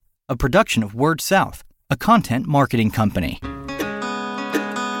a production of Word South, a content marketing company.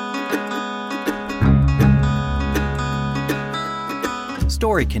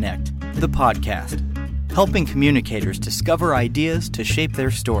 Story Connect, the podcast, helping communicators discover ideas to shape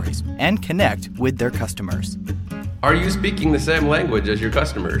their stories and connect with their customers. Are you speaking the same language as your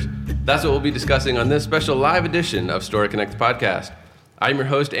customers? That's what we'll be discussing on this special live edition of Story Connect podcast. I'm your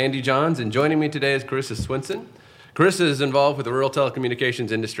host, Andy Johns, and joining me today is Carissa Swinson. Carissa is involved with the rural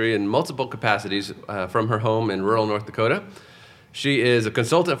telecommunications industry in multiple capacities from her home in rural North Dakota. She is a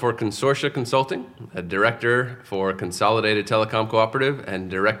consultant for Consortia Consulting, a director for Consolidated Telecom Cooperative, and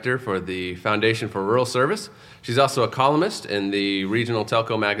director for the Foundation for Rural Service. She's also a columnist in the regional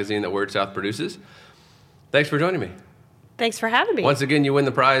telco magazine that Word South produces. Thanks for joining me. Thanks for having me. Once again, you win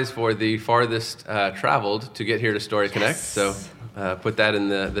the prize for the farthest traveled to get here to Story Connect. So put that in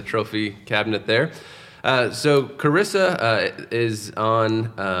the trophy cabinet there. So Carissa is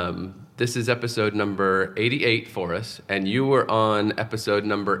on, this is episode number 88 for us, and you were on episode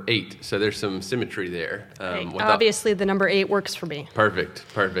number 8. So there's some symmetry there. Obviously, the number 8 works for me. Perfect.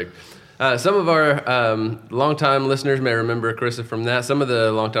 Some of our longtime listeners may remember Carissa from that. Some of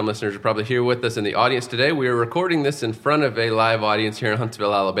the longtime listeners are probably here with us in the audience today. We are recording this in front of a live audience here in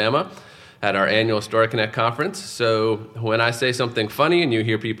Huntsville, Alabama, at our annual Story Connect conference. So when I say something funny and you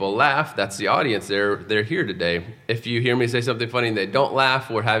hear people laugh, that's the audience. They're here today. If you hear me say something funny and they don't laugh,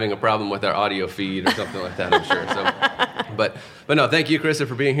 we're having a problem with our audio feed or something like that, I'm sure. So, but no, thank you, Carissa,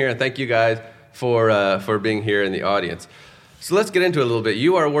 for being here, and thank you guys for being here in the audience. So let's get into it a little bit.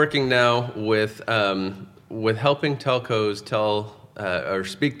 You are working now with helping telcos tell or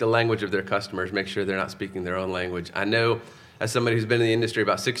speak the language of their customers, make sure they're not speaking their own language. I know, as somebody who's been in the industry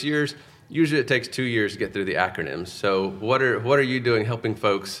about 6 years, usually it takes 2 years to get through the acronyms. So what are you doing helping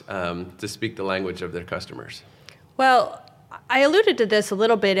folks to speak the language of their customers? Well, I alluded to this a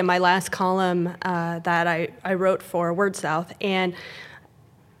little bit in my last column that I wrote for Word South, and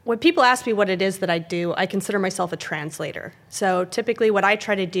when people ask me what it is that I do, I consider myself a translator. So typically what I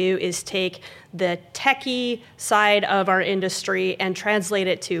try to do is take the techie side of our industry and translate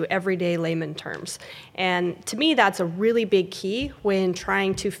it to everyday layman terms. And to me, that's a really big key when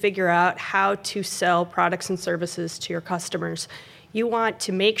trying to figure out how to sell products and services to your customers. You want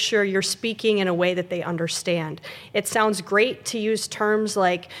to make sure you're speaking in a way that they understand. It sounds great to use terms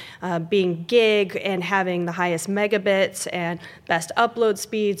like being gig and having the highest megabits and best upload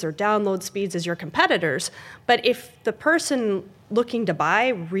speeds or download speeds as your competitors. But if the person looking to buy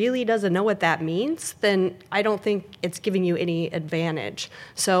really doesn't know what that means, then I don't think it's giving you any advantage.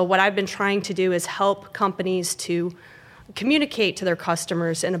 So what I've been trying to do is help companies to communicate to their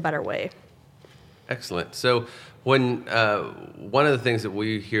customers in a better way. Excellent. So when one of the things that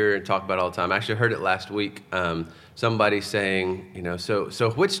we hear and talk about all the time, I actually heard it last week, somebody saying,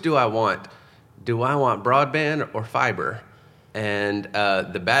 so which do I want? Do I want broadband or fiber? And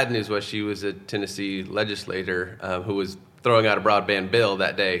the bad news was she was a Tennessee legislator who was throwing out a broadband bill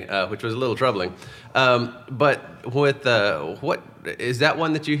that day, which was a little troubling. But with what is that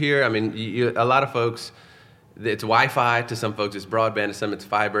one that you hear? I mean, a lot of folks, it's Wi-Fi, to some folks it's broadband, to some it's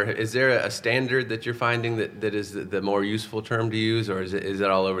fiber. Is there a standard that you're finding that is the more useful term to use, or is it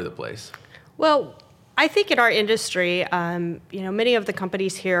all over the place? Well, I think in our industry, many of the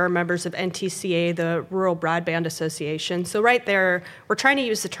companies here are members of NTCA, the Rural Broadband Association. So right there, we're trying to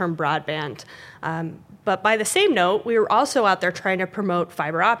use the term broadband. But by the same note, we were also out there trying to promote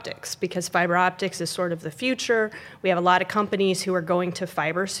fiber optics, because fiber optics is sort of the future. We have a lot of companies who are going to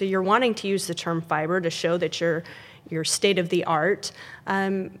fiber, so you're wanting to use the term fiber to show that you're state of the art,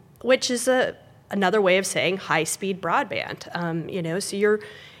 which is another way of saying high-speed broadband. So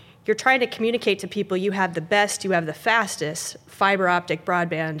you're trying to communicate to people you have the best, you have the fastest. Fiber optic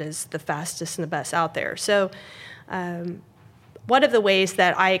broadband is the fastest and the best out there. So one of the ways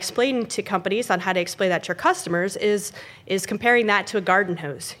that I explain to companies on how to explain that to your customers is comparing that to a garden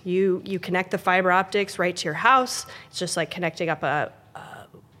hose. You connect the fiber optics right to your house. It's just like connecting up a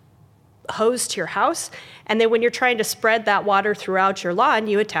hose to your house. And then when you're trying to spread that water throughout your lawn,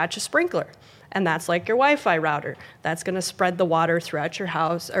 you attach a sprinkler. And that's like your Wi-Fi router. That's going to spread the water throughout your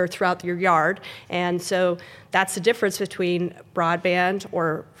house or throughout your yard. And so that's the difference between broadband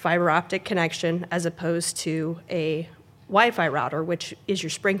or fiber optic connection as opposed to a Wi-Fi router, which is your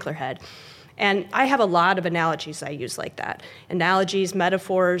sprinkler head. And I have a lot of analogies I use like that. Analogies,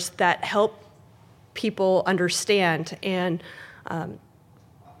 metaphors that help people understand and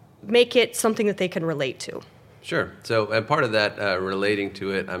make it something that they can relate to. Sure. So, and part of that relating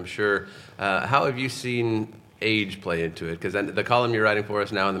to it, I'm sure, how have you seen age play into it? Because the column you're writing for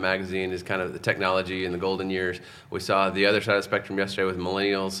us now in the magazine is kind of the technology and the golden years. We saw the other side of the spectrum yesterday with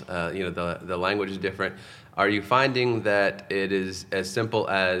millennials. The language is different. Are you finding that it is as simple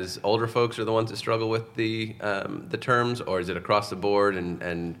as older folks are the ones that struggle with the terms, or is it across the board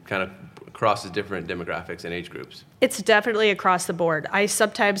and kind of crosses different demographics and age groups? It's definitely across the board. I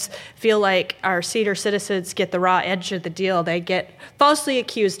sometimes feel like our senior citizens get the raw edge of the deal. They get falsely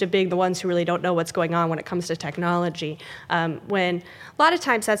accused of being the ones who really don't know what's going on when it comes to technology. When a lot of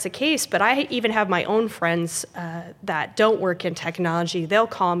times that's the case, but I even have my own friends that don't work in technology. They'll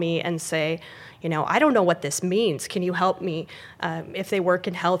call me and say, I don't know what this means. Can you help me? If they work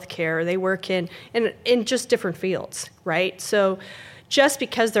in healthcare, they work in just different fields, right? So just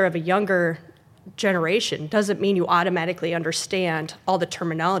because they're of a younger generation doesn't mean you automatically understand all the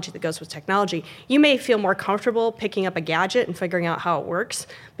terminology that goes with technology. You may feel more comfortable picking up a gadget and figuring out how it works,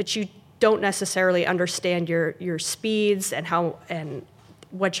 but you don't necessarily understand your speeds and how and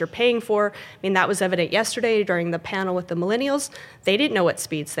what you're paying for. I mean, that was evident yesterday during the panel with the millennials. They didn't know what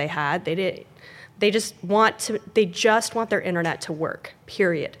speeds they had. They just want their internet to work,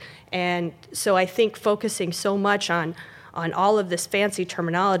 period. And so I think focusing so much on all of this fancy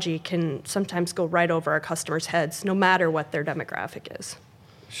terminology can sometimes go right over our customers' heads, no matter what their demographic is.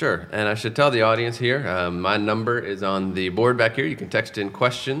 Sure, and I should tell the audience here, my number is on the board back here. You can text in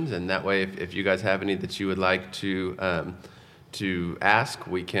questions, and that way if you guys have any that you would like to ask,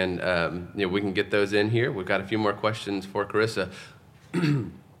 we can we can get those in here. We've got a few more questions for Carissa.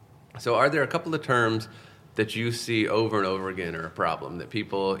 So are there a couple of terms that you see over and over again are a problem, that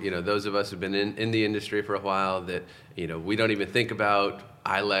people, those of us who've been in the industry for a while, that, we don't even think about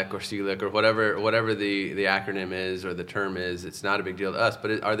ILEC or CLEC or whatever the acronym is or the term is? It's not a big deal to us,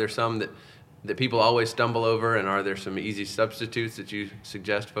 but are there some that people always stumble over, and are there some easy substitutes that you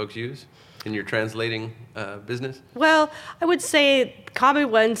suggest folks use in your translating business? Well, I would say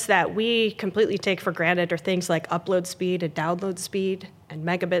common ones that we completely take for granted are things like upload speed and download speed and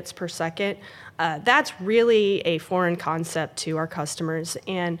megabits per second. That's really a foreign concept to our customers.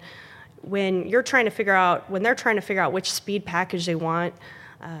 And when they're trying to figure out which speed package they want,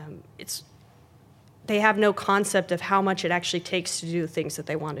 they have no concept of how much it actually takes to do the things that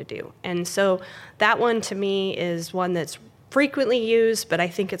they want to do. And so that one to me is one that's frequently used, but I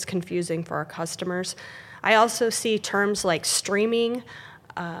think it's confusing for our customers. I also see terms like streaming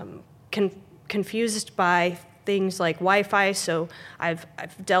confused by things like Wi-Fi. So I've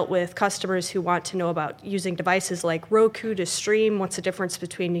dealt with customers who want to know about using devices like Roku to stream. What's the difference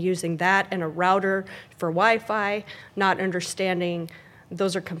between using that and a router for Wi-Fi? Not understanding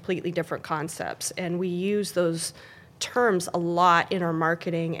those are completely different concepts. And we use those terms a lot in our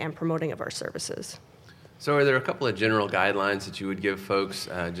marketing and promoting of our services. So are there a couple of general guidelines that you would give folks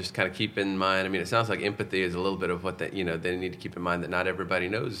just kind of keep in mind? I mean, it sounds like empathy is a little bit of what they need to keep in mind, that not everybody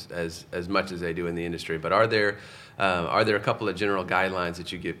knows as much as they do in the industry. But are there a couple of general guidelines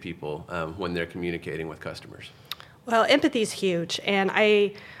that you give people when they're communicating with customers? Well, empathy is huge. And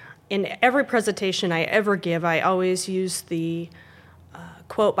in every presentation I ever give, I always use the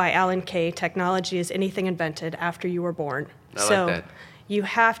quote by Alan Kay, "Technology is anything invented after you were born." I like that. You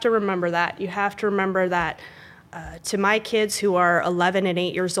have to remember that. You have to remember that to my kids who are 11 and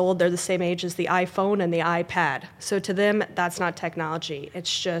 8 years old, they're the same age as the iPhone and the iPad. So to them, that's not technology.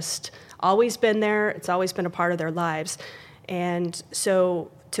 It's just always been there. It's always been a part of their lives. And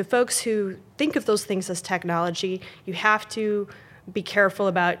so to folks who think of those things as technology, you have to be careful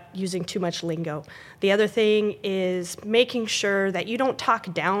about using too much lingo. The other thing is making sure that you don't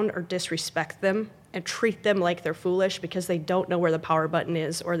talk down or disrespect them and treat them like they're foolish because they don't know where the power button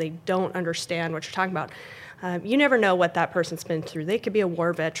is or they don't understand what you're talking about. You never know what that person's been through. They could be a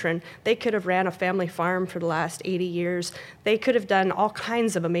war veteran. They could have ran a family farm for the last 80 years. They could have done all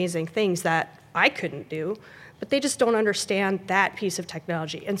kinds of amazing things that I couldn't do, but they just don't understand that piece of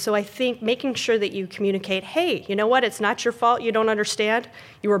technology. And so I think making sure that you communicate, hey, you know what? It's not your fault you don't understand.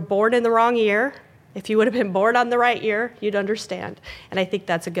 You were born in the wrong year. If you would have been born on the right year, you'd understand. And I think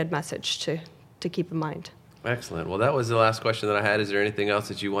that's a good message to keep in mind. Excellent. Well, that was the last question that I had. Is there anything else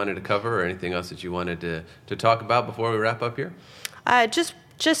that you wanted to cover or anything else that you wanted to talk about before we wrap up here?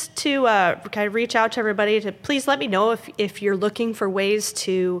 Just to kind of reach out to everybody to please let me know if you're looking for ways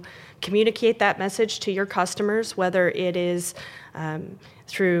to communicate that message to your customers, whether it is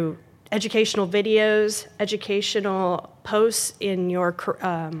through educational videos, educational posts in your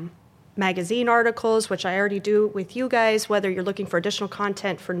magazine articles, which I already do with you guys, whether you're looking for additional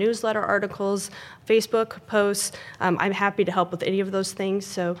content for newsletter articles, Facebook posts. I'm happy to help with any of those things,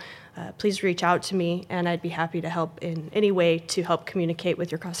 so please reach out to me, and I'd be happy to help in any way to help communicate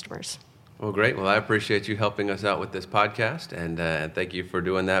with your customers. Well, great. Well, I appreciate you helping us out with this podcast, and thank you for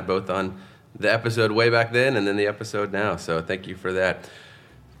doing that both on the episode way back then and then the episode now. So thank you for that.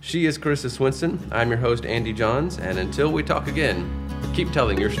 She is Carissa Swinson. I'm your host, Andy Johns, and until we talk again, keep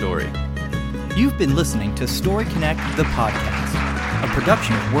telling your story. You've been listening to Story Connect, the podcast, a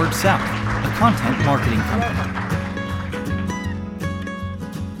production of Word South, a content marketing company.